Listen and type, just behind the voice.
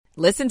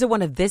Listen to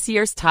one of this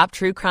year's top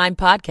true crime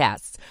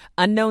podcasts.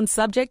 Unknown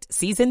Subject,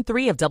 Season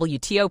 3 of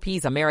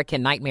WTOP's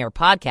American Nightmare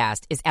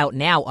podcast is out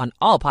now on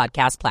all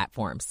podcast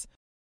platforms.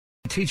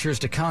 Teachers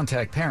to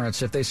contact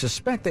parents if they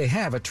suspect they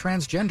have a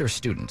transgender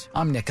student.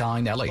 I'm Nick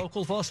Iannelli.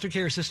 Local foster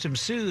care system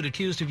sued,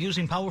 accused of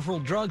using powerful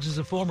drugs as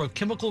a form of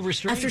chemical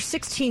restraint. After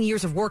 16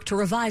 years of work to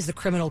revise the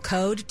criminal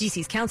code,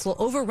 D.C.'s council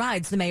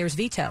overrides the mayor's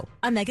veto.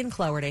 I'm Megan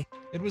Cloherty.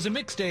 It was a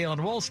mixed day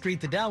on Wall Street.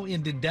 The Dow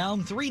ended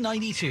down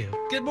 392.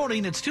 Good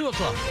morning. It's 2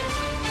 o'clock.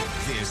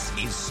 This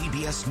is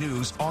CBS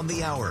News on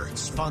the Hour,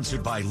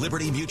 sponsored by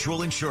Liberty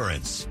Mutual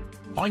Insurance.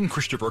 I'm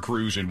Christopher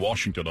Cruz in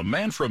Washington. A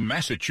man from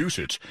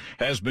Massachusetts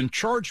has been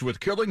charged with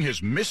killing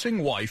his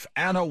missing wife,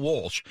 Anna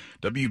Walsh.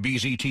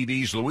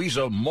 WBZ-TV's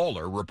Louisa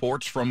Moeller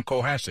reports from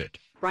Cohasset.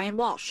 Brian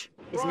Walsh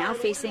is now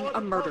facing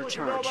a murder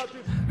charge.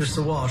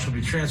 Mr. Walsh will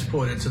be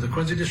transported to the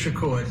Quincy District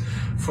Court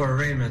for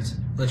arraignment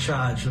on the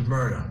charge of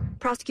murder.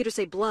 Prosecutors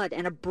say blood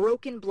and a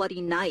broken,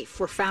 bloody knife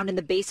were found in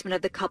the basement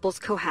of the couple's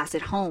Cohasset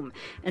home.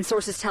 And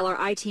sources tell our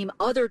I-Team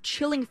other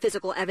chilling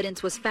physical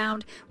evidence was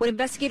found when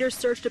investigators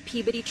searched a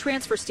Peabody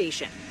transfer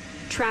station.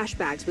 Trash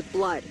bags with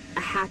blood, a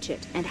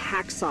hatchet, and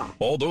hacksaw.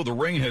 Although the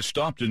rain has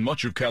stopped in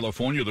much of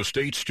California, the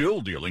state's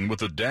still dealing with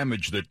the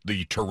damage that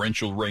the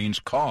torrential rains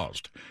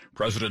caused.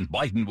 President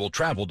Biden will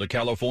travel to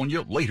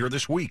California later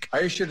this week. I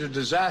issued a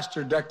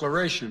disaster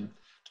declaration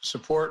to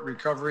support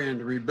recovery and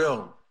to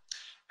rebuild.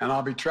 And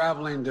I'll be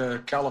traveling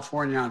to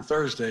California on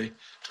Thursday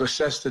to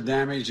assess the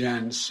damage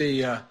and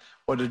see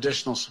what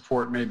additional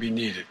support may be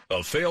needed.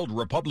 A failed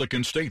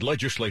Republican state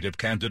legislative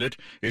candidate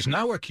is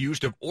now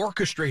accused of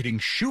orchestrating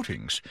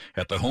shootings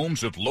at the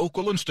homes of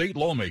local and state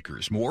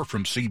lawmakers. More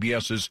from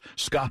CBS's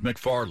Scott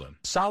McFarland.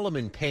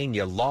 Solomon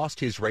Pena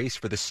lost his race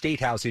for the state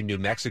house in New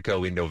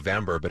Mexico in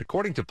November, but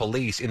according to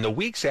police, in the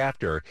weeks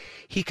after,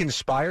 he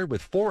conspired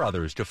with 4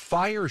 others to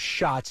fire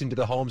shots into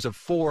the homes of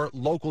 4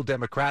 local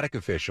Democratic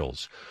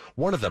officials.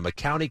 One of them, a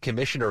county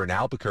commissioner in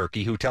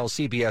Albuquerque, who tells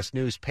CBS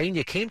News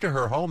Pena came to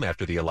her home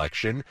after the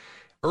election,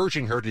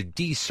 urging her to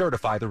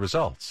decertify the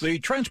results. The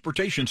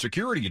Transportation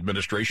Security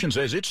Administration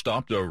says it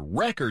stopped a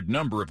record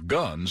number of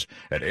guns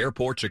at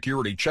airport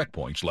security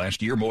checkpoints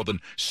last year, more than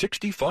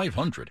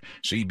 6,500.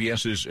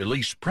 CBS's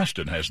Elise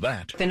Preston has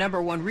that. The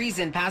number one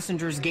reason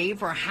passengers gave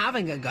for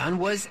having a gun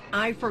was,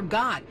 "I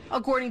forgot."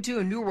 According to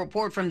a new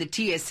report from the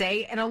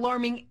TSA, an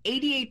alarming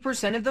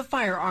 88% of the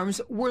firearms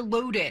were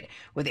loaded,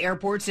 with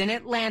airports in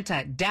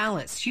Atlanta,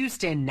 Dallas,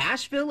 Houston,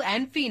 Nashville,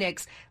 and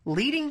Phoenix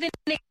leading the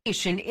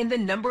nation in the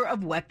number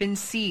of weapons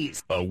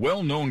seized. A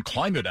well-known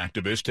climate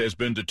activist has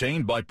been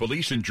detained by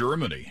police in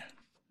Germany.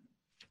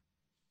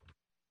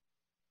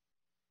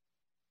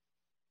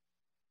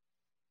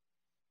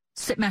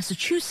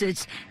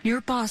 Massachusetts,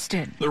 near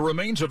Boston. The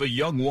remains of a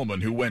young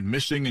woman who went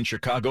missing in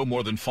Chicago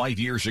more than 5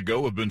 years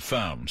ago have been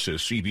found,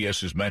 says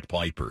CBS's Matt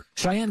Piper.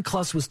 Cheyenne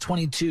Kluss was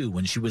 22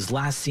 when she was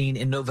last seen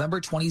in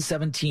November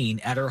 2017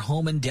 at her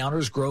home in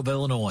Downers Grove,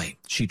 Illinois.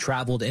 She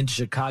traveled into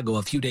Chicago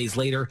a few days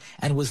later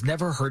and was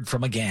never heard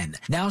from again.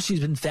 Now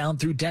she's been found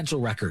through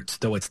dental records,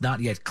 though it's not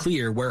yet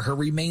clear where her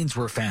remains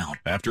were found.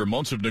 After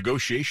months of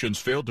negotiations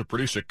failed to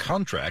produce a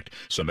contract,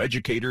 some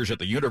educators at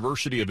the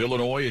University of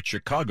Illinois at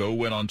Chicago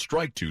went on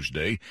strike Tuesday.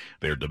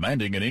 They're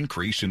demanding an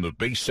increase in the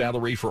base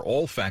salary for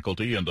all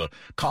faculty and a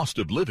cost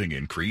of living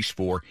increase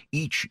for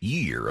each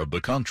year of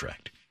the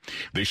contract.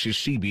 This is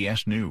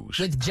CBS News.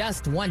 With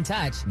just one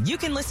touch, you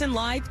can listen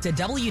live to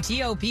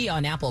WTOP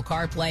on Apple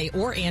CarPlay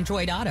or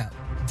Android Auto.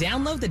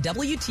 Download the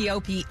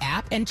WTOP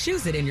app and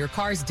choose it in your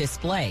car's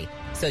display,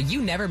 so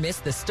you never miss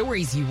the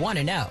stories you want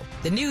to know,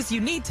 the news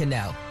you need to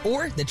know,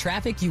 or the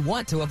traffic you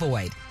want to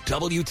avoid.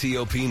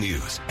 WTOP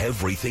News.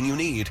 Everything you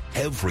need,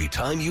 every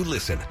time you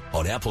listen.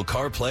 On Apple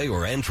CarPlay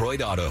or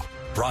Android Auto.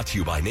 Brought to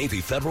you by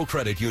Navy Federal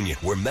Credit Union,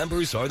 where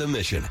members are the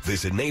mission.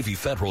 Visit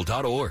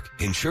NavyFederal.org.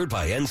 Insured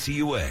by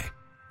NCUA.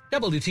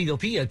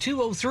 WTOP at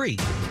 2:03.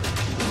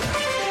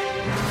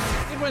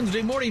 Good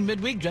Wednesday morning,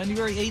 midweek,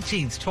 January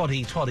 18th,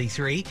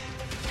 2023.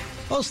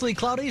 Mostly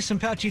cloudy, some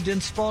patchy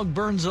dense fog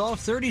burns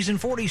off. 30s and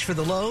 40s for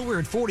the low. We're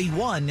at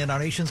 41 in our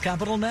nation's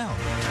capital now.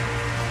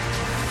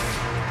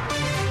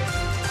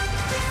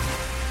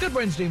 Good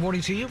Wednesday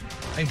morning to you.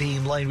 I'm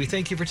Dean Lane. We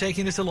thank you for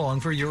taking us along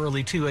for your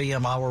early 2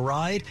 a.m. hour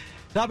ride.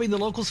 Topping the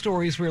local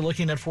stories we're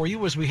looking at for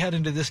you as we head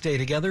into this day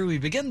together. We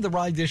begin the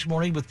ride this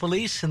morning with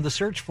police in the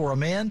search for a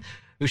man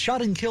who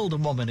shot and killed a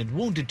woman and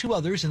wounded 2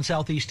 others in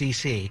southeast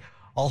D.C.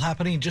 All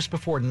happening just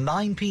before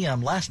 9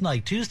 p.m. last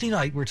night, Tuesday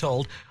night, we're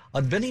told,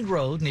 on Benning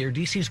Road near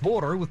D.C.'s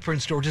border with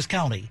Prince George's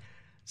County.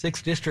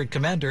 6th District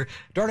Commander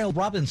Darnell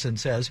Robinson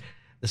says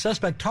the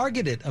suspect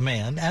targeted a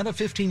man and a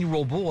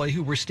 15-year-old boy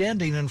who were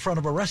standing in front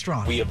of a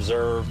restaurant. We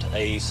observed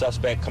a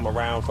suspect come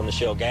around from the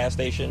Shell gas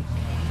station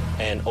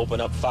and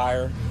open up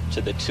fire to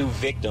the 2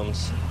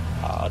 victims,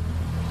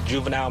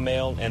 juvenile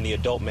male and the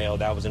adult male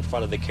that was in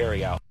front of the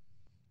carryout.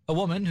 A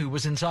woman who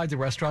was inside the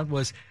restaurant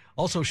was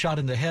also shot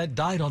in the head,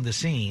 died on the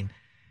scene.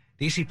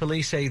 D.C.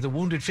 police say the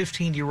wounded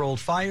 15-year-old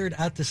fired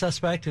at the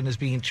suspect and is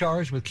being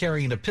charged with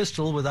carrying a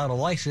pistol without a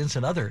license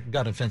and other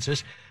gun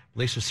offenses.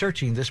 Police are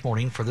searching this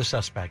morning for the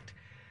suspect.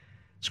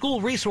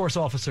 School resource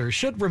officers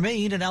should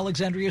remain in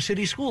Alexandria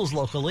City Schools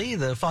locally,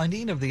 the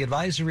finding of the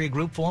advisory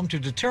group formed to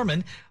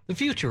determine the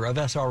future of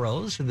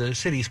SROs in the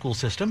city school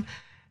system.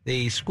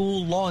 The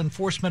School Law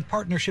Enforcement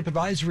Partnership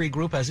Advisory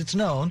Group, as it's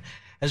known,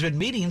 has been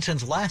meeting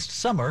since last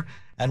summer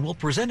and will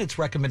present its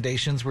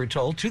recommendations, we're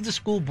told, to the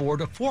school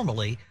board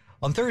formally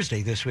on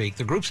Thursday this week.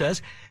 The group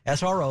says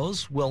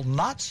SROs will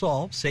not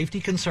solve safety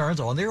concerns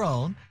on their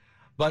own,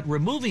 but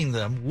removing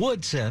them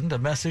would send a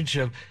message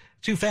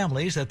to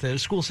families that the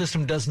school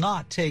system does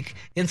not take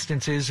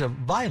instances of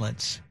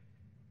violence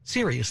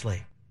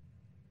seriously.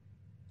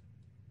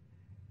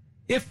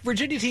 If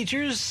Virginia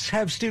teachers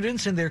have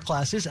students in their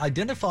classes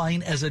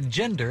identifying as a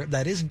gender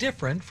that is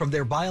different from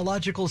their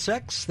biological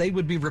sex, they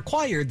would be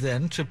required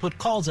then to put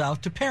calls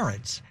out to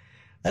parents.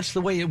 That's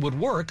the way it would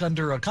work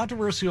under a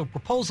controversial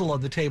proposal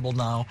on the table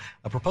now,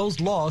 a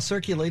proposed law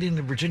circulating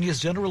in Virginia's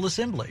General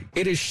Assembly.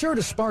 It is sure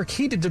to spark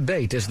heated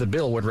debate, as the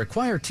bill would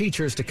require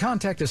teachers to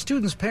contact a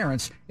student's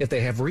parents if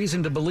they have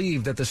reason to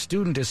believe that the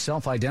student is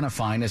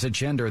self-identifying as a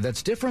gender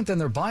that's different than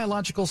their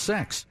biological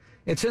sex.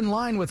 It's in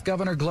line with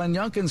Governor Glenn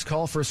Youngkin's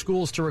call for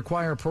schools to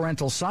require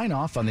parental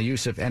sign-off on the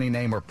use of any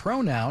name or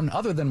pronoun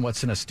other than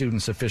what's in a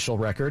student's official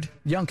record.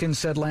 Youngkin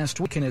said last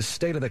week in his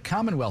State of the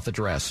Commonwealth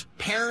address,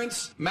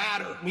 "Parents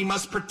matter. We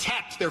must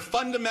protect their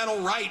fundamental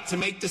right to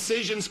make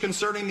decisions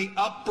concerning the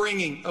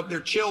upbringing of their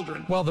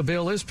children." While the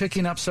bill is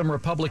picking up some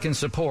Republican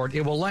support,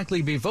 it will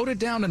likely be voted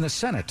down in the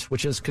Senate,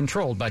 which is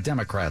controlled by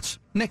Democrats.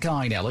 Nick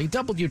Einelli,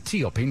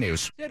 WTOP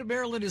News. The state of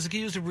Maryland is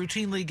accused of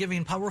routinely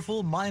giving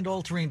powerful,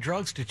 mind-altering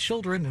drugs to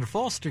children in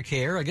foster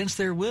care against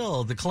their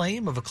will. The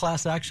claim of a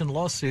class action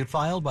lawsuit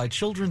filed by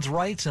children's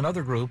rights and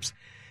other groups.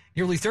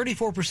 Nearly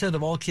 34%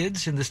 of all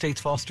kids in the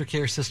state's foster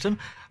care system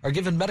are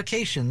given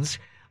medications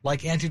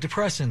like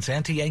antidepressants,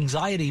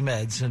 anti-anxiety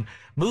meds, and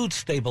mood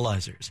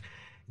stabilizers.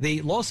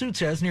 The lawsuit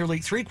says nearly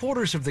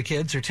 3/4 of the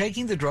kids are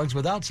taking the drugs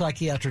without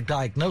psychiatric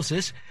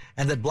diagnosis,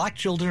 and that black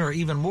children are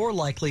even more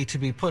likely to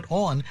be put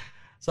on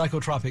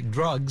psychotropic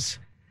drugs.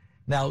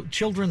 Now,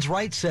 Children's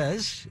Rights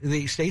says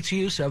the state's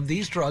use of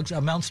these drugs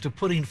amounts to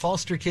putting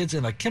foster kids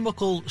in a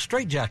chemical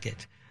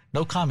straitjacket.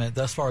 No comment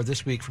thus far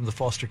this week from the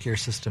foster care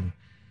system.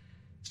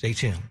 Stay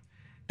tuned.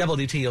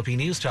 WTOP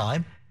News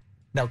Time,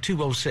 now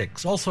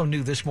 2:06. Also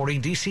new this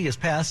morning, D.C. has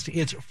passed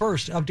its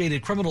first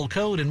updated criminal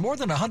code in more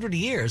than 100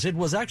 years. It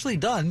was actually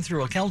done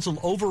through a council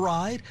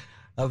override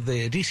of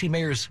the D.C.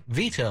 mayor's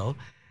veto.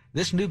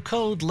 This new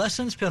code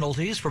lessens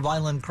penalties for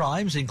violent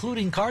crimes,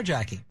 including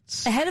carjacking.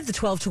 Ahead of the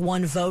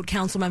 12-1 vote,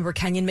 Councilmember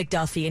Kenyon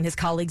McDuffie and his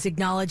colleagues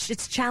acknowledged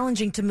it's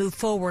challenging to move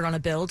forward on a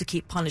bill to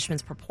keep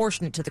punishments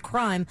proportionate to the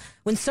crime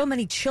when so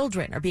many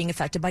children are being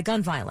affected by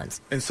gun violence.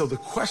 And so the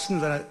question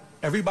that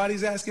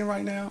everybody's asking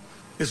right now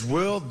is,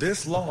 will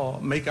this law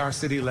make our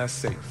city less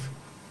safe?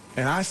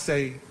 And I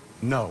say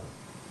no,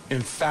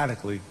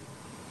 emphatically.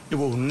 It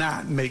will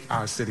not make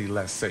our city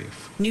less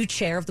safe. New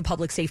chair of the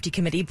Public Safety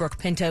Committee, Brooke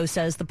Pinto,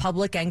 says the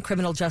public and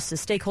criminal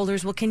justice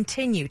stakeholders will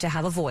continue to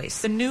have a voice.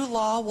 The new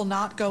law will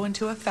not go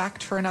into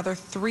effect for another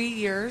 3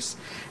 years,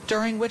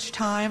 during which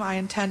time I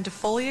intend to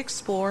fully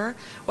explore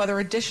whether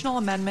additional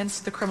amendments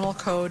to the criminal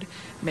code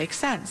make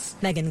sense.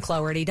 Megan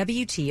Cloherty,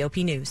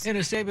 WTOP News. In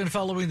a statement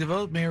following the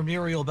vote, Mayor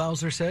Muriel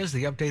Bowser says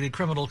the updated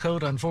criminal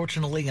code,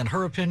 unfortunately, in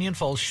her opinion,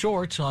 falls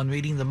short on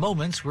meeting the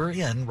moments we're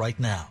in right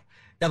now.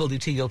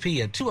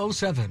 WTOP at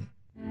 2:07.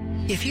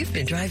 If you've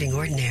been driving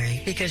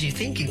ordinary because you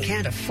think you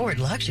can't afford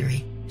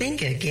luxury,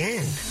 think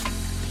again.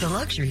 The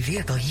luxury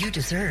vehicle you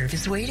deserve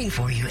is waiting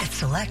for you at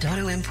Select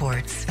Auto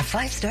Imports, a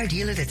 5-star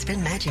dealer that's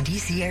been matching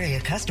D.C. area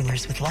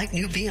customers with like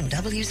new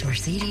BMWs,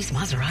 Mercedes,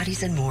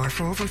 Maseratis, and more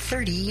for over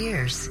 30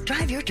 years.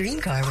 Drive your dream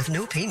car with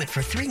no payment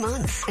for 3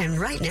 months. And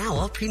right now,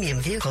 all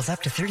premium vehicles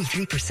up to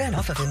 33%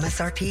 off of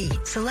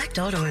MSRP. Select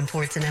Auto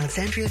Imports in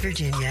Alexandria,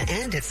 Virginia,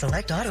 and at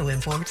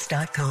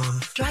selectautoimports.com.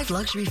 Drive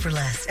luxury for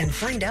less and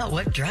find out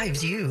what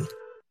drives you.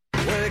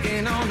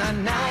 Working on a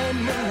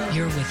night.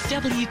 You're with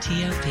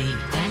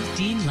WTOP and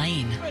Dean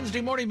Lane.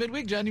 Wednesday morning,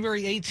 midweek,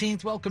 January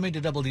 18th. Welcome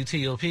into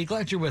WTOP.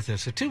 Glad you're with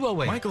us at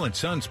 2:08. Michael &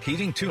 Son's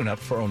heating tune-up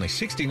for only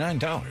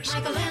 $69.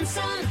 Michael &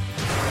 Son.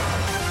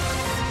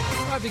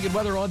 Traffic and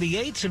weather on the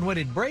 8s and when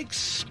it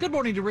breaks. Good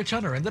morning to Rich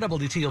Hunter in the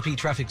WTOP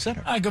Traffic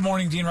Center. Hi, good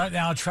morning, Dean. Right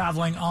now,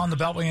 traveling on the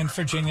Beltway in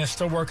Virginia,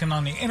 still working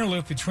on the inner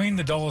loop between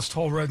the Dulles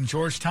Toll Road and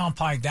Georgetown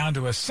Pike down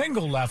to a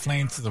single left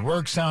lane to the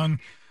work zone.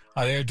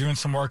 They're doing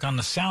some work on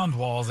the sound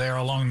wall there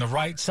along the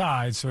right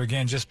side. So,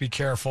 again, just be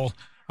careful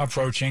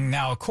approaching.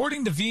 Now,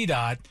 according to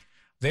VDOT,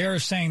 they are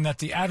saying that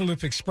the outer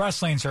loop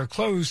express lanes are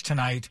closed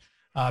tonight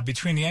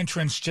between the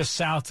entrance just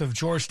south of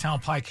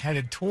Georgetown Pike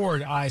headed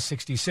toward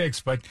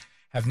I-66, but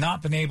have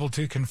not been able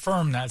to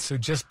confirm that. So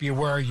just be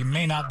aware you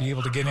may not be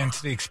able to get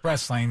into the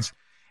express lanes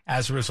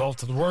as a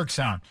result of the work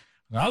zone.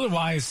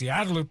 Otherwise, the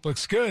outer loop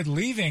looks good,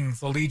 leaving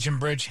the Legion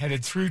Bridge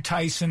headed through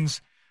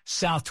Tyson's,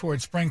 south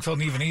toward Springfield,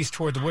 and even east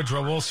toward the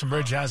Woodrow Wilson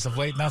Bridge as of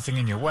late. Nothing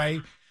in your way.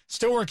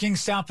 Still working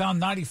southbound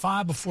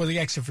 95 before the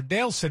exit for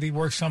Dale City.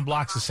 Works on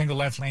blocks a single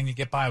left lane you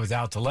get by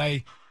without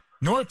delay.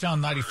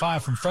 Northbound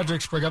 95 from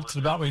Fredericksburg up to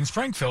the Beltway in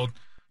Springfield.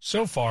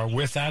 so far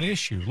with that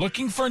issue.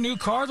 Looking for a new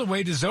car? The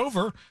wait is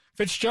over.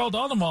 Fitzgerald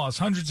Auto Mall has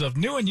hundreds of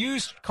new and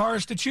used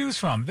cars to choose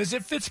from.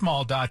 Visit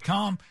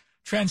fitzmall.com.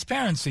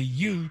 Transparency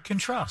you can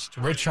trust.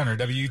 Rich Hunter,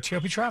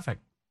 WTOP Traffic.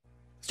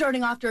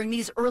 Starting off during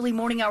these early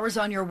morning hours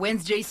on your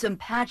Wednesday, some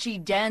patchy,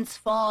 dense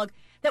fog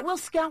that will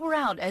scour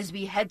out as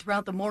we head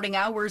throughout the morning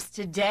hours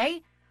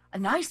today. A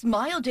nice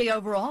mild day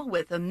overall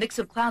with a mix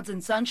of clouds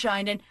and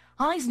sunshine and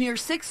highs near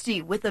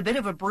 60 with a bit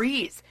of a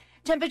breeze.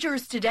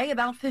 Temperatures today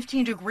about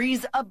 15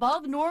 degrees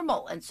above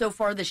normal, and so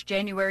far this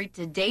January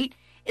to date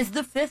is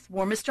the 5th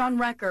warmest on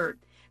record.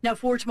 Now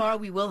for tomorrow,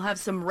 we will have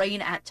some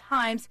rain at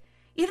times,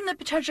 even the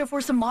potential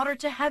for some moderate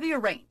to heavier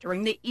rain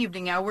during the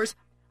evening hours.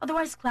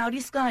 Otherwise, cloudy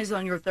skies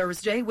on your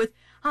Thursday with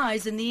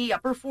highs in the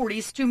upper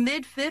 40s to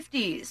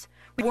mid-50s.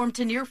 Warm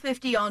to near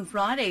 50 on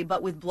Friday,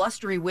 but with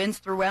blustery winds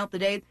throughout the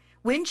day.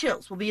 Wind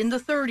chills will be in the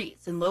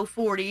 30s and low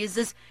 40s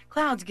as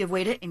clouds give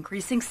way to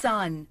increasing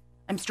sun.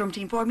 I'm Storm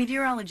Team 4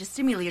 meteorologist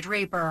Amelia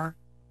Draper.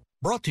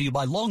 Brought to you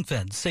by Long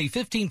Fence. Save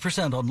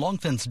 15% on Long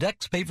Fence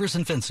decks, pavers,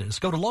 and fences.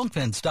 Go to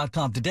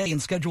longfence.com today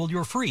and schedule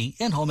your free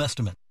in-home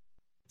estimate.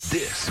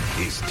 This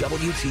is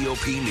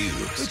WTOP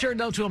News. We turn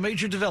now to a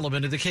major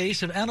development in the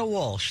case of Anna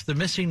Walsh, the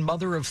missing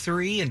mother of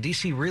 3 and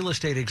D.C. real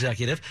estate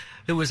executive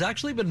who has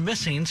actually been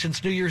missing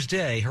since New Year's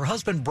Day. Her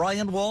husband,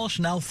 Brian Walsh,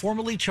 now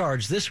formally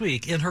charged this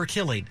week in her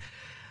killing.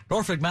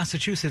 Norfolk,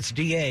 Massachusetts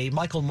DA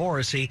Michael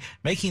Morrissey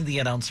making the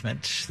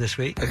announcement this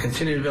week. A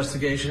continued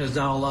investigation has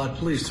now allowed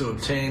police to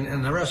obtain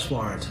an arrest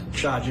warrant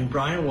charging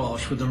Brian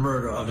Walsh with the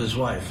murder of his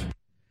wife.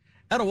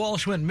 Anna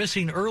Walsh went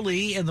missing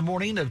early in the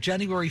morning of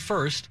January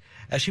 1st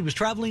as she was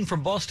traveling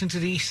from Boston to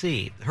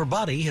D.C. Her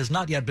body has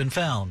not yet been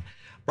found.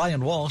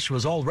 Brian Walsh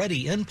was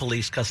already in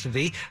police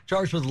custody,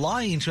 charged with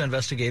lying to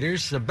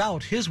investigators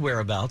about his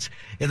whereabouts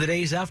in the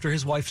days after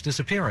his wife's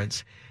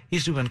disappearance.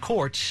 He's due in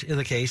court in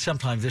the case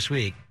sometime this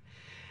week.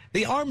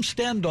 The armed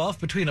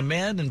standoff between a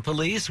man and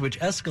police, which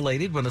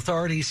escalated when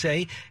authorities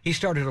say he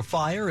started a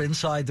fire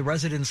inside the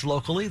residence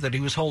locally that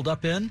he was holed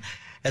up in,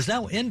 has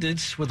now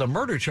ended with a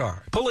murder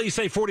charge. Police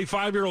say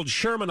 45-year-old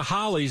Sherman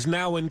Holly's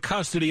now in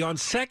custody on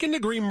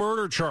second-degree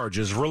murder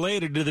charges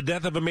related to the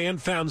death of a man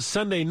found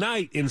Sunday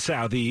night in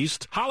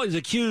Southeast. Holly's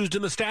accused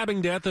in the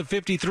stabbing death of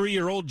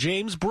 53-year-old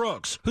James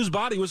Brooks, whose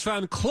body was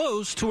found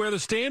close to where the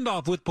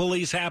standoff with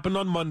police happened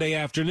on Monday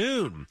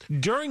afternoon.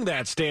 During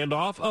that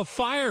standoff, a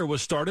fire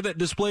was started that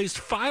displaced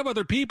 5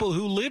 other people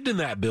who lived in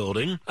that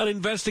building. An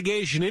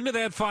investigation into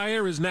that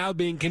fire is now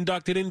being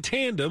conducted in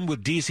tandem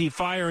with D.C.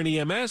 Fire and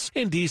EMS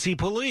and D.C.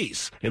 Police.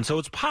 And so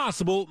it's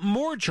possible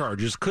more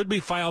charges could be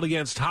filed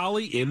against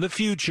Holly in the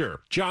future.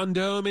 John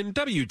Dome in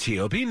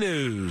WTOP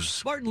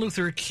News. Martin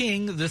Luther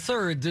King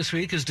III this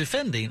week is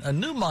defending a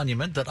new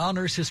monument that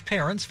honors his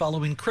parents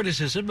following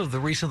criticism of the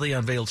recently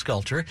unveiled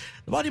sculpture.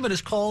 The monument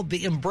is called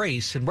The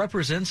Embrace and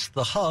represents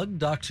the hug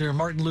Dr.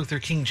 Martin Luther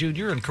King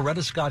Jr. and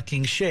Coretta Scott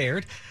King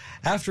shared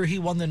after he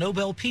won the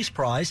Nobel Peace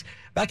Prize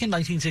back in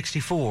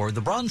 1964.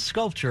 The bronze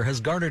sculpture has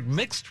garnered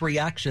mixed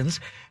reactions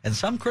and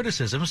some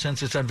criticism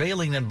since its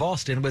unveiling in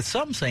Boston, with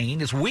some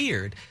saying it's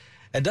weird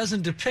and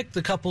doesn't depict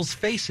the couple's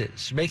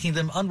faces, making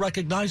them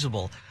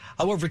unrecognizable.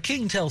 However,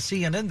 King tells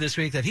CNN this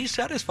week that he's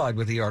satisfied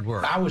with the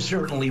artwork. I was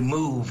certainly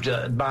moved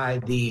by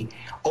the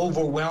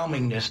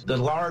overwhelmingness, the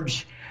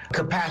large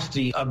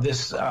capacity of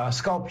this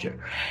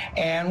sculpture.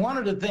 And one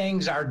of the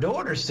things our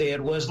daughter said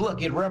was,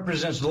 look, it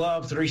represents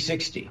love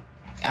 360.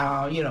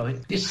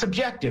 It's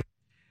subjective.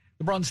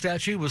 The bronze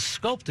statue was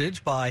sculpted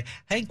by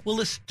Hank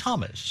Willis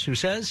Thomas, who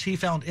says he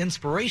found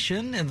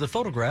inspiration in the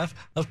photograph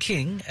of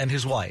King and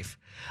his wife.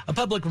 A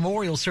public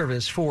memorial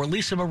service for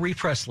Lisa Marie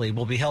Presley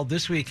will be held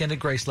this weekend at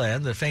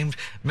Graceland, the famed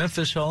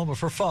Memphis home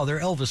of her father,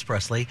 Elvis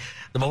Presley.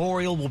 The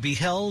memorial will be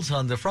held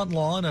on the front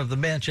lawn of the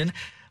mansion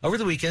over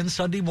the weekend,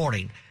 Sunday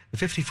morning. The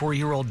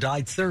 54-year-old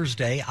died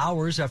Thursday,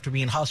 hours after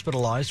being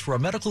hospitalized for a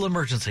medical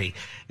emergency.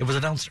 It was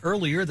announced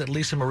earlier that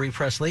Lisa Marie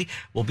Presley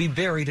will be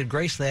buried at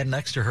Graceland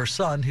next to her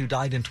son, who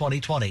died in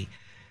 2020.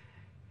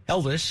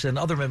 Elvis and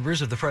other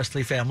members of the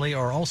Presley family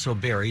are also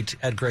buried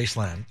at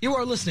Graceland. You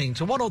are listening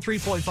to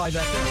 103.5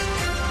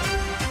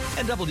 FM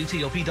and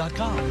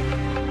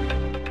WTOP.com.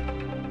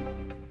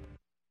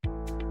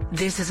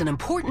 This is an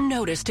important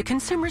notice to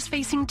consumers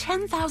facing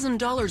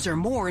 $10,000 or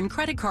more in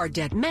credit card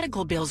debt,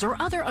 medical bills, or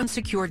other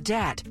unsecured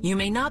debt. You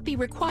may not be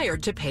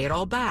required to pay it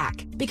all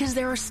back because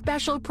there are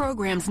special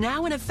programs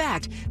now in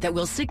effect that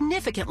will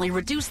significantly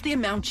reduce the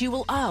amount you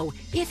will owe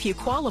if you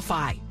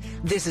qualify.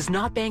 This is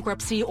not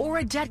bankruptcy or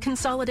a debt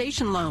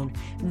consolidation loan.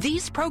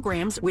 These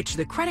programs, which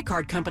the credit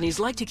card companies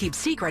like to keep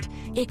secret,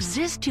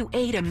 exist to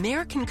aid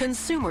American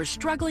consumers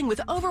struggling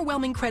with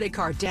overwhelming credit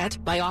card debt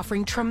by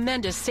offering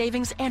tremendous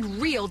savings and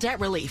real debt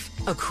relief.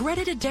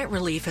 Accredited Debt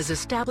Relief has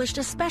established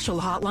a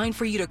special hotline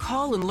for you to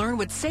call and learn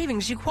what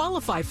savings you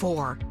qualify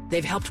for.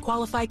 They've helped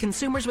qualify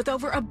consumers with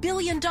over $1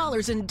 billion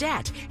in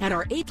debt and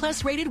are A+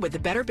 rated with the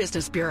Better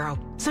Business Bureau.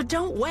 So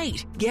don't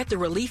wait. Get the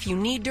relief you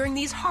need during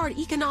these hard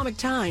economic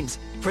times.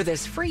 For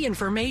this free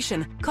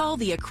information, call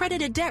the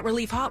Accredited Debt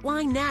Relief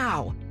Hotline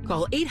now.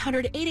 Call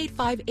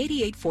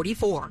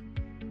 800-885-8844.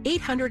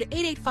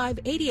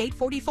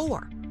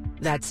 800-885-8844.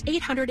 That's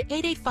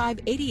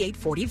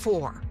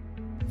 800-885-8844.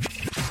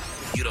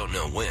 You don't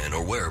know when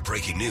or where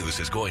breaking news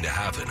is going to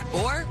happen.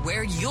 Or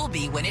where you'll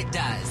be when it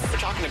does. We're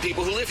talking to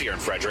people who live here in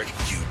Frederick.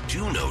 You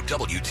do know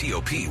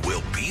WTOP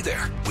will be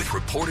there with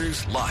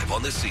reporters live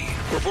on the scene.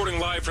 Reporting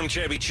live from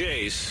Chevy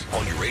Chase.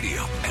 On your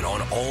radio and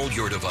on all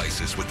your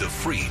devices with the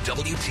free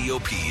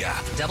WTOP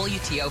app.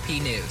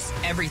 WTOP News.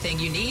 Everything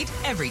you need,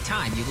 every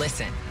time you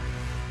listen.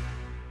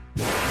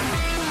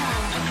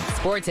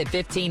 Sports at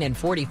 15 and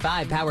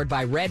 45, powered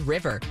by Red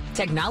River.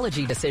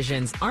 Technology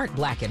decisions aren't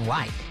black and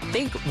white.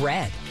 Think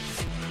red.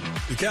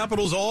 The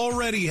Capitals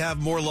already have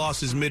more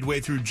losses midway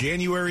through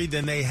January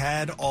than they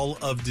had all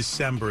of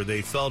December.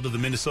 They fell to the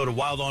Minnesota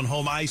Wild on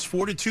home ice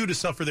 4-2 to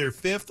suffer their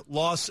 5th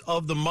loss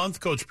of the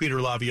month. Coach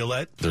Peter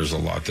Laviolette. There's a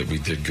lot that we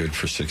did good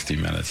for 60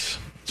 minutes.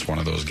 It's one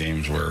of those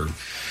games where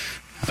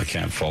I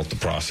can't fault the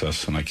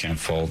process and I can't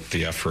fault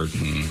the effort.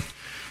 And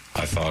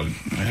I thought,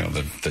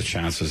 the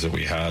chances that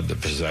we had, the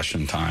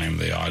possession time,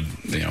 the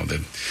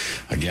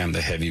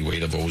heavy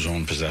weight of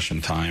ozone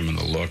possession time and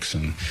the looks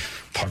and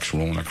pucks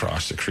rolling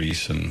across the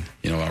crease. And,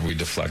 we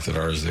deflected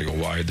ours, they go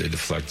wide. They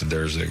deflected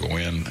theirs, they go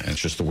in. And it's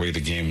just the way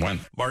the game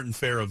went. Martin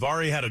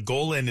Feravari had a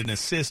goal and an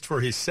assist for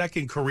his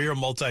second career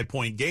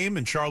multi-point game.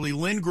 And Charlie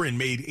Lindgren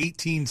made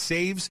 18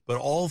 saves, but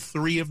all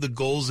 3 of the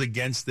goals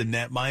against the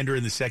netminder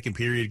in the second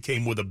period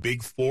came with a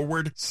big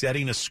forward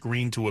setting a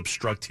screen to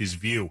obstruct his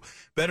view.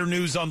 Better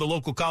news on the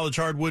local college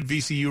hardwood.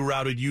 VCU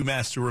routed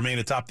UMass to remain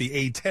atop the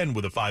A-10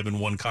 with a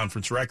 5-1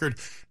 conference record.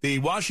 The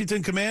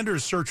Washington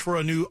Commanders' search for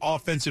a new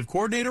offensive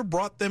coordinator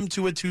brought them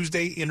to a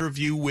Tuesday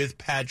interview with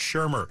Pat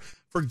Shurmur.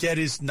 Forget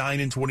his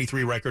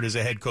 9-23 record as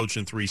a head coach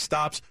in 3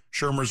 stops.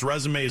 Shurmur's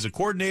resume as a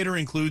coordinator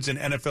includes an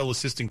NFL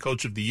Assistant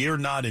Coach of the Year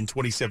nod in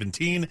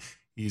 2017.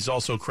 He's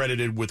also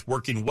credited with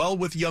working well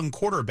with young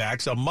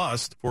quarterbacks, a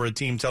must for a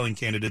team telling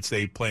candidates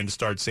they plan to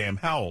start Sam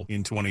Howell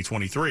in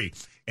 2023.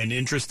 An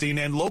interesting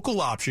and local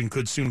option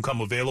could soon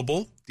come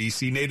available.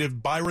 D.C.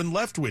 native Byron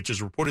Leftwich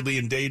is reportedly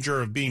in danger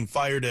of being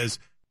fired as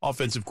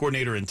offensive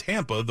coordinator in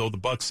Tampa, though the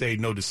Bucs say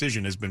no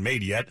decision has been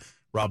made yet.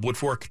 Rob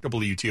Woodfork,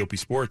 WTOP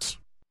Sports.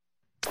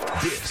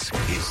 This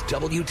is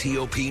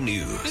WTOP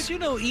News. Did you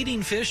know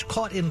eating fish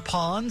caught in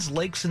ponds,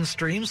 lakes, and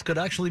streams could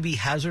actually be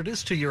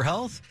hazardous to your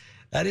health?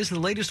 That is the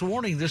latest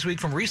warning this week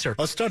from research.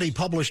 A study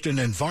published in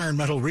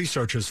Environmental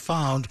Research has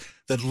found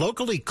that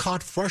locally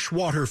caught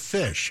freshwater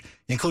fish,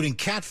 including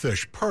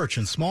catfish, perch,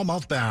 and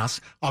smallmouth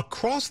bass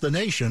across the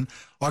nation,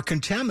 are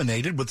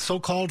contaminated with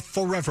so-called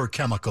forever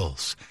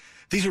chemicals.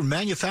 These are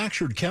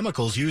manufactured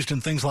chemicals used in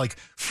things like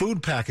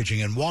food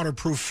packaging and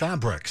waterproof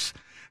fabrics.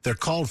 They're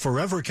called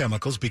forever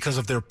chemicals because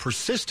of their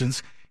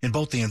persistence in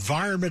both the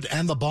environment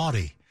and the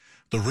body.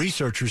 The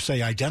researchers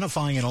say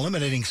identifying and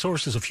eliminating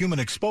sources of human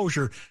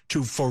exposure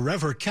to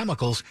forever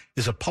chemicals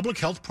is a public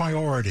health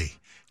priority.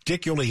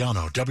 Dick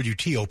Iuliano,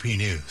 WTOP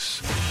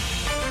News.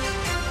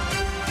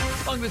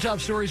 Among the top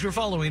stories we're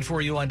following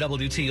for you on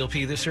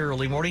WTOP this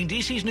early morning,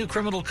 D.C.'s new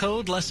criminal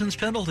code lessens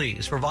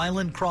penalties for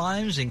violent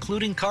crimes,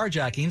 including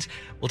carjackings.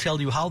 We'll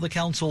tell you how the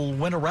council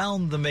went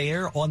around the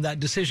mayor on that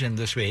decision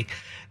this week.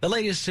 The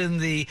latest in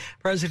the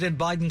President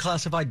Biden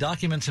classified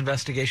documents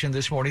investigation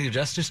this morning, the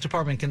Justice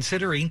Department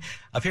considering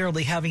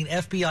apparently having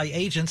FBI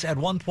agents at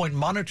one point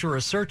monitor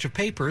a search of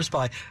papers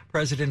by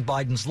President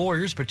Biden's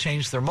lawyers, but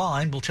changed their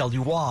mind. We'll tell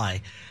you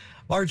why.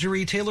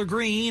 Marjorie Taylor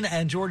Greene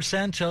and George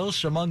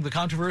Santos among the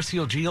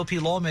controversial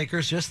GOP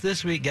lawmakers just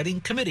this week getting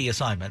committee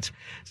assignments.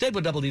 Stay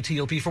with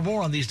WTOP for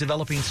more on these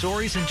developing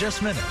stories in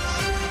just minutes.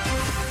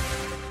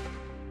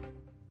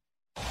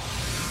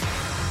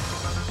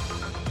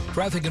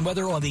 Traffic and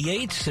weather on the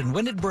 8s and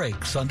when it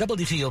breaks on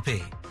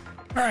WTOP.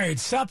 All right,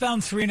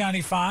 southbound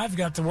 395,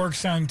 got the work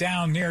zone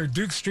down near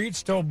Duke Street,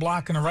 still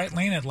blocking the right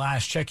lane at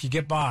last check you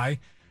get by.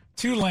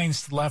 2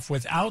 lanes to the left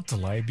without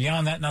delay.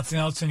 Beyond that, nothing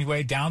else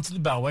anyway. Down to the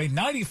Beltway.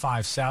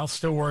 95 south,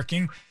 still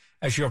working.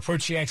 As you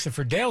approach the exit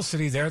for Dale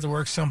City there, the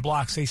work zone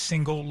blocks a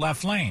single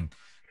left lane.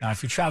 Now,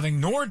 if you're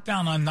traveling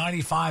northbound on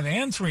 95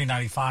 and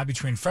 395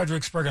 between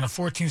Fredericksburg and the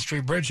 14th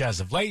Street Bridge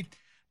as of late,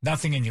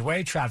 nothing in your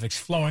way. Traffic's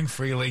flowing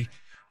freely.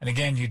 And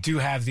again, you do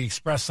have the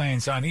express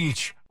lanes on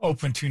each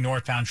open to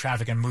northbound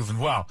traffic and moving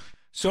well.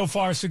 So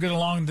far, so good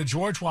along the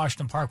George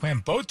Washington Parkway in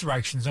both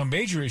directions. No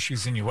major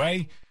issues in your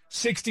way.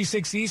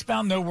 66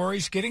 eastbound, no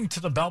worries. Getting to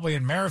the Beltway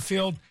in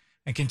Merrifield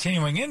and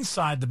continuing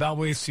inside the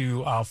Beltway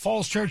to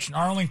Falls Church in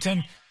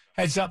Arlington.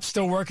 Heads up,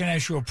 still working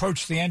as you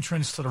approach the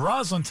entrance to the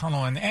Roslyn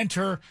Tunnel and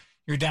enter.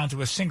 You're down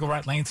to a single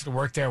right lane to the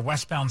work there.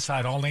 Westbound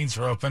side, all lanes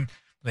are open.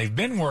 They've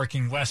been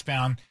working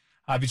westbound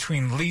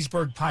between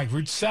Leesburg Pike,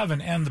 Route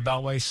 7 and the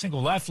Beltway.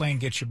 Single left lane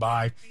gets you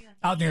by.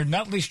 Out near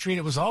Nutley Street,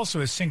 it was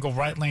also a single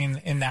right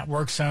lane in that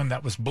work zone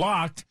that was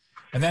blocked.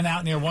 And then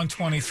out near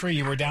 123,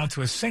 you were down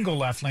to a single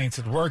left lane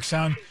to the work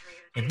zone.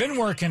 They've been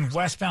working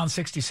westbound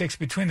 66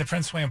 between the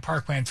Prince William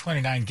Parkway and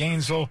 29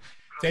 Gainesville.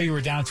 There you were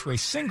down to a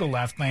single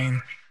left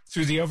lane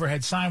through the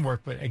overhead sign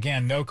work. But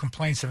again, no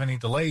complaints of any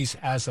delays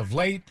as of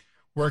late.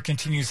 Work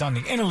continues on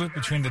the inner loop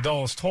between the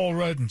Dulles Toll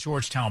Road and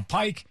Georgetown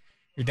Pike.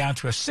 You're down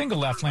to a single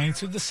left lane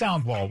through the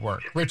sound wall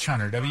work. Rich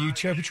Hunter,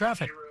 WTOP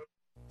Traffic.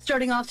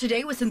 Starting off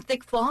today with some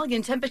thick fog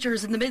and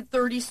temperatures in the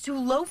mid-30s to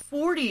low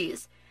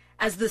 40s.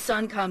 As the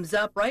sun comes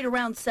up right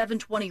around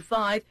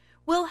 7:25,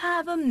 we'll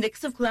have a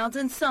mix of clouds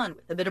and sun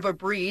with a bit of a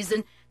breeze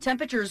and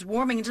temperatures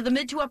warming into the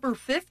mid to upper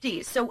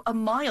 50s, so a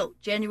mild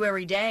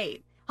January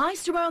day.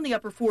 Highs tomorrow in the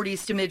upper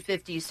 40s to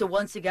mid-50s, so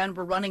once again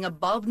we're running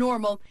above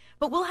normal,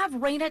 but we'll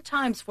have rain at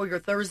times for your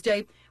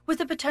Thursday with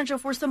the potential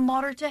for some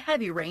moderate to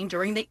heavy rain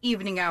during the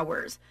evening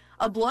hours.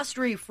 A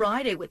blustery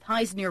Friday with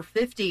highs near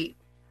 50.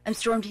 I'm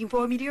Storm Team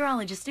 4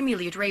 meteorologist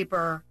Amelia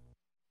Draper.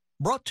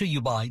 Brought to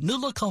you by New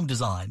Look Home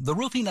Design, the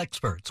roofing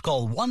experts.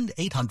 Call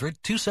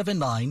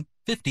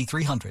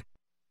 1-800-279-5300.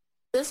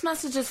 This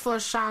message is for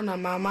Shauna,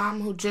 my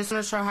mom, who just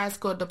finished her high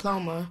school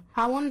diploma.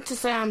 I wanted to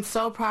say I'm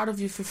so proud of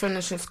you for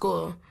finishing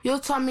school. You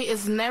taught me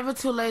it's never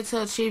too late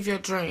to achieve your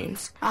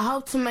dreams. I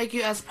hope to make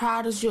you as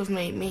proud as you have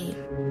made me.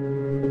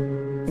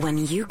 When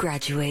you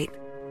graduate,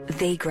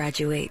 they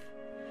graduate.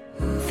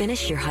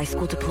 Finish your high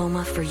school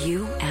diploma for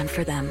you and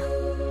for them.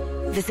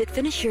 Visit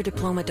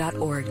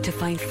finishyourdiploma.org to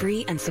find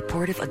free and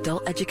supportive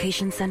adult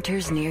education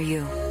centers near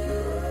you.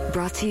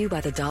 Brought to you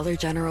by the Dollar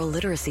General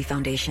Literacy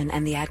Foundation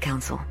and the Ad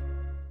Council.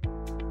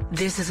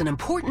 This is an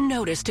important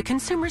notice to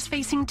consumers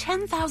facing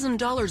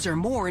 $10,000 or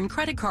more in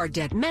credit card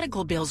debt,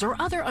 medical bills, or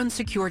other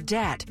unsecured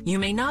debt. You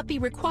may not be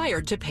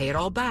required to pay it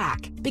all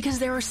back because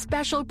there are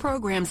special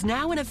programs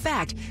now in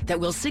effect that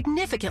will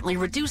significantly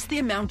reduce the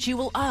amount you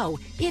will owe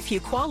if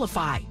you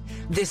qualify.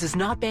 This is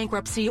not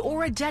bankruptcy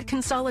or a debt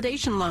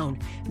consolidation loan.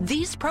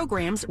 These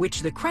programs,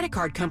 which the credit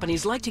card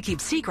companies like to keep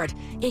secret,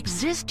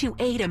 exist to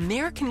aid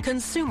American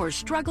consumers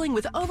struggling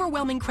with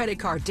overwhelming credit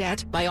card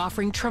debt by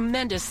offering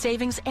tremendous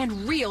savings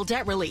and real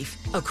debt relief.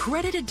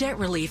 Accredited Debt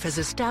Relief has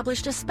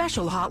established a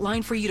special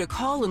hotline for you to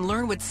call and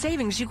learn what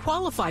savings you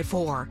qualify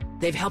for.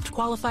 They've helped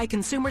qualify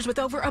consumers with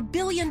over $1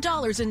 billion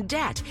in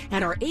debt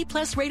and are A+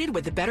 rated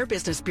with the Better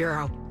Business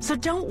Bureau. So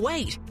don't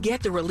wait.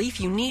 Get the relief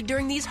you need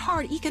during these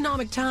hard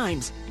economic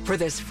times. For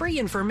this free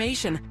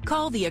information,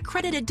 call the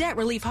Accredited Debt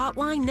Relief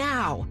Hotline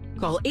now.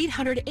 Call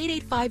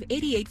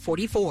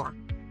 800-885-8844.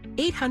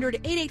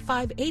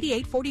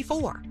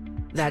 800-885-8844.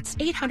 That's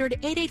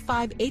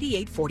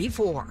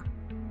 800-885-8844.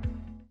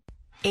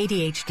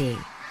 ADHD.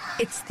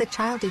 It's the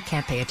child who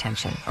can't pay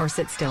attention or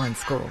sit still in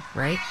school,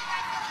 right?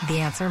 The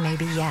answer may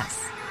be yes.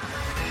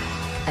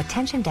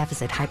 Attention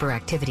Deficit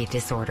Hyperactivity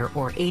Disorder,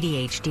 or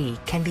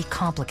ADHD, can be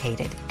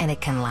complicated and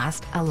it can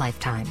last a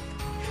lifetime.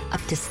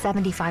 Up to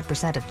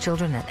 75% of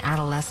children and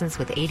adolescents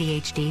with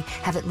ADHD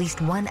have at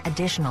least one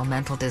additional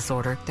mental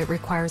disorder that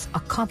requires a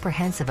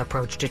comprehensive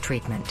approach to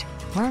treatment.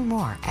 Learn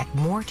more at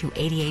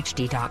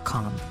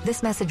moretoadhd.com.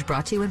 This message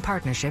brought to you in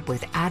partnership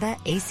with ADA,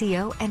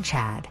 ACO, and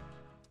CHAD.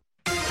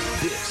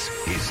 This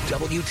is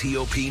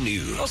WTOP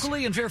News.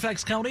 Locally in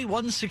Fairfax County,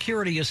 one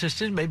security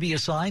assistant may be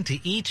assigned to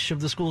each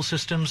of the school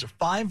system's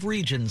 5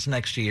 regions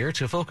next year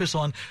to focus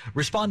on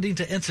responding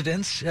to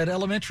incidents at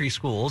elementary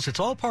schools. It's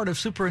all part of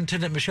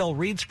Superintendent Michelle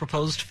Reed's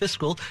proposed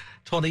fiscal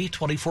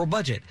 2024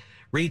 budget.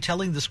 Reed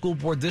telling the school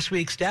board this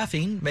week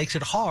staffing makes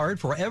it hard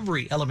for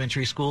every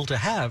elementary school to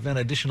have an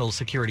additional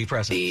security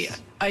presence. The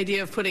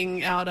idea of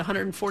putting out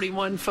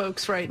 141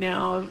 folks right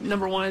now,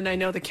 number one, I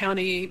know the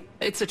county,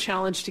 it's a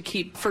challenge to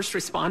keep first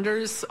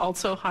responders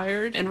also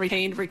hired and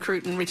retained,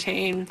 recruit and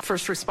retain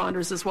first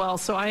responders as well.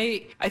 So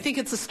I think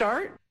it's a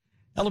start.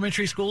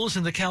 Elementary schools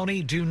in the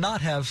county do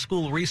not have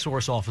school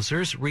resource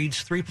officers.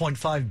 Reed's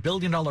 $3.5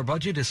 billion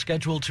budget is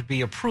scheduled to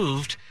be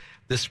approved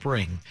this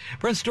spring.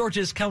 Prince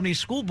George's County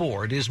School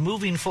Board is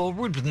moving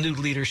forward with new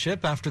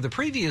leadership after the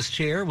previous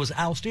chair was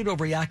ousted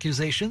over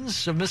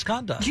accusations of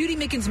misconduct. Judy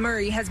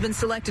Mickens-Murray has been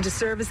selected to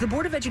serve as the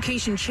Board of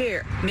Education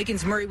chair.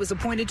 Mickens-Murray was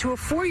appointed to a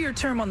 4-year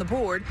term on the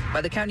board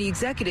by the county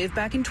executive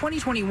back in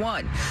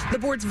 2021. The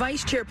board's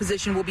vice chair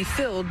position will be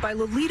filled by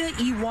Lolita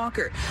E.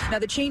 Walker. Now,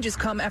 the changes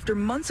come after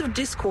months of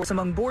discourse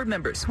among board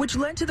members, which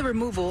led to the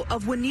removal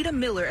of Juanita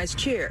Miller as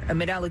chair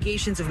amid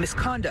allegations of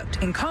misconduct,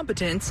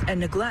 incompetence, and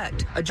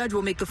neglect. A judge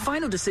will make the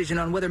final decision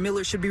on whether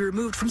Miller should be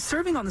removed from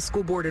serving on the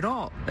school board at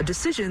all, a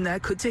decision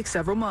that could take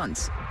several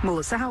months.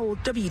 Melissa Howell,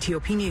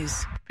 WTOP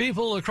News.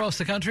 People across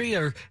the country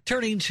are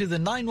turning to the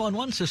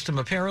 911 system,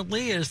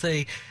 apparently, as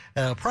the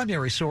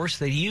primary source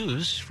they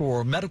use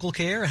for medical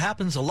care. It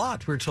happens a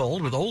lot, we're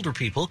told, with older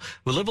people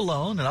who live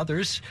alone and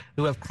others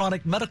who have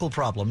chronic medical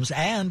problems.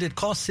 And it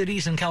costs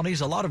cities and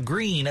counties a lot of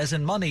green, as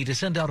in money, to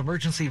send out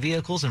emergency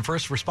vehicles and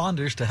first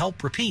responders to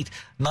help repeat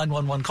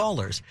 911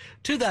 callers.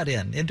 To that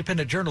end,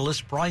 independent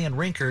journalist Brian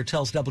Rinker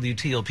tells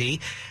WTOP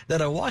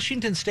that a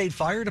Washington State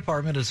Fire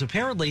Department is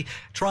apparently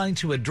trying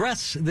to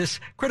address this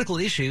critical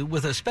issue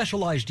with a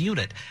specialized specialized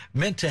unit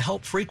meant to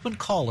help frequent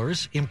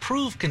callers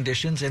improve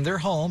conditions in their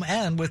home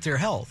and with their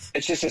health.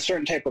 It's just a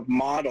certain type of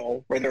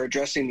model where they're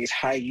addressing these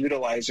high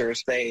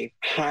utilizers. They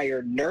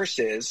hire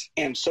nurses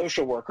and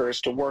social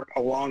workers to work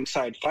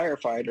alongside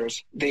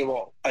firefighters. They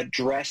will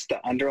address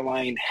the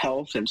underlying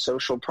health and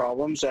social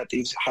problems that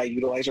these high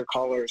utilizer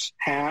callers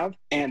have.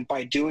 And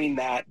by doing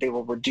that, they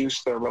will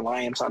reduce their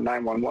reliance on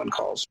 911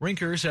 calls.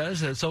 Rinker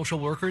says that social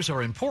workers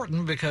are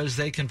important because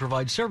they can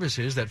provide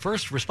services that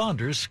first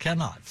responders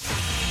cannot.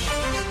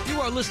 You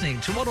are listening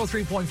to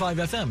 103.5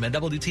 FM and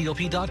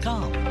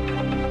WTOP.com.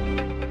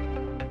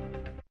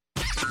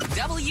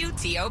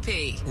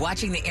 WTOP,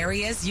 watching the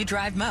areas you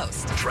drive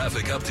most.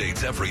 Traffic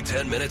updates every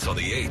 10 minutes on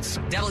the 8s.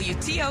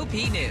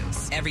 WTOP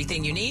News,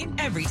 everything you need,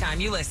 every time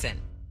you listen.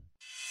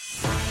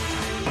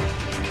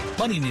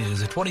 Money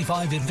News at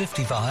 25 and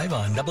 55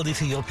 on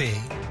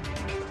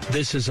WTOP.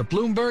 This is a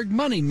Bloomberg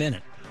Money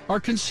Minute. Are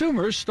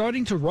consumers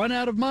starting to run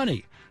out of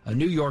money? A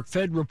New York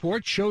Fed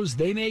report shows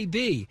they may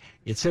be.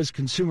 It says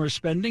consumer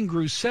spending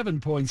grew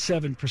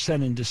 7.7%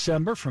 in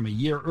December from a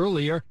year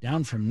earlier,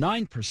 down from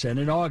 9%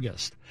 in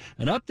August.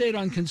 An update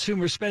on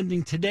consumer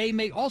spending today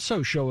may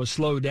also show a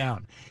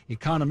slowdown.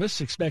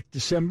 Economists expect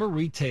December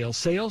retail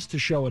sales to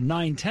show a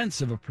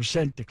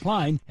 0.9%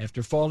 decline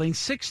after falling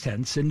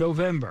 0.6% in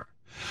November.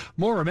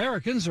 More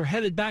Americans are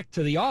headed back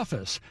to the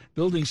office.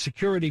 Building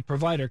security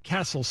provider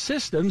Castle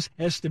Systems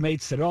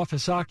estimates that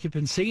office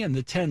occupancy in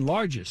the 10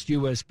 largest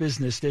U.S.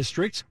 business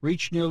districts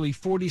reached nearly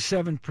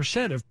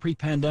 47% of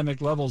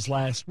pre-pandemic levels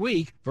last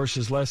week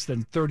versus less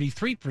than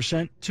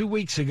 33% 2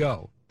 weeks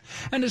ago.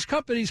 And as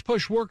companies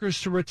push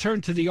workers to return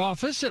to the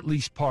office, at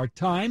least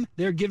part-time,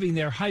 they're giving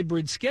their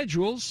hybrid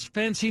schedules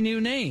fancy new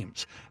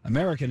names.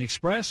 American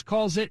Express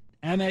calls it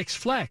Amex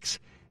Flex.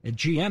 At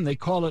GM, they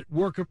call it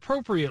Work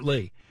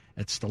Appropriately.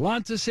 At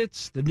Stellantis,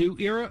 it's the new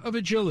era of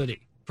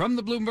agility. From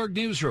the Bloomberg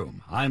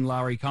Newsroom, I'm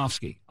Larry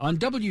Kofsky on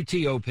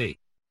WTOP.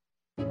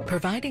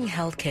 Providing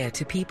health care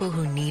to people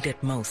who need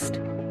it most.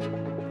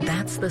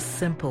 That's the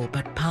simple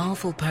but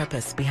powerful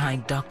purpose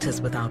behind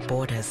Doctors Without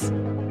Borders.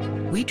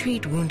 We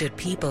treat wounded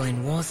people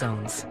in war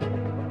zones,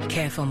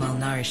 care for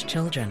malnourished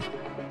children,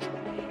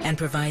 and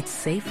provide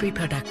safe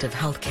reproductive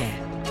health care.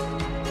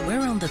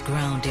 We're on the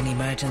ground in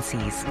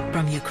emergencies,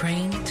 from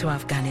Ukraine to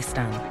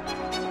Afghanistan.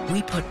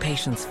 We put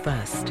patients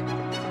first,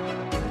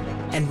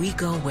 and we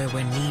go where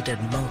we're needed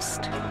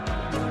most.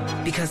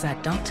 Because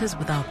at Doctors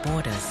Without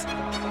Borders,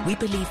 we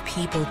believe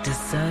people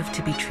deserve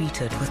to be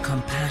treated with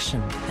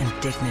compassion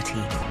and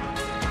dignity.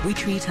 We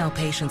treat our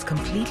patients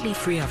completely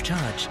free of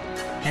charge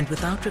and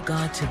without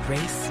regard to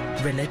race,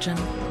 religion,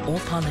 or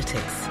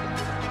politics.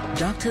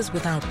 Doctors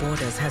Without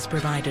Borders has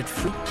provided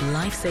free,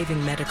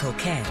 life-saving medical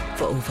care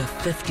for over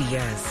 50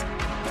 years.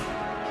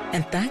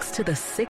 And thanks to the 6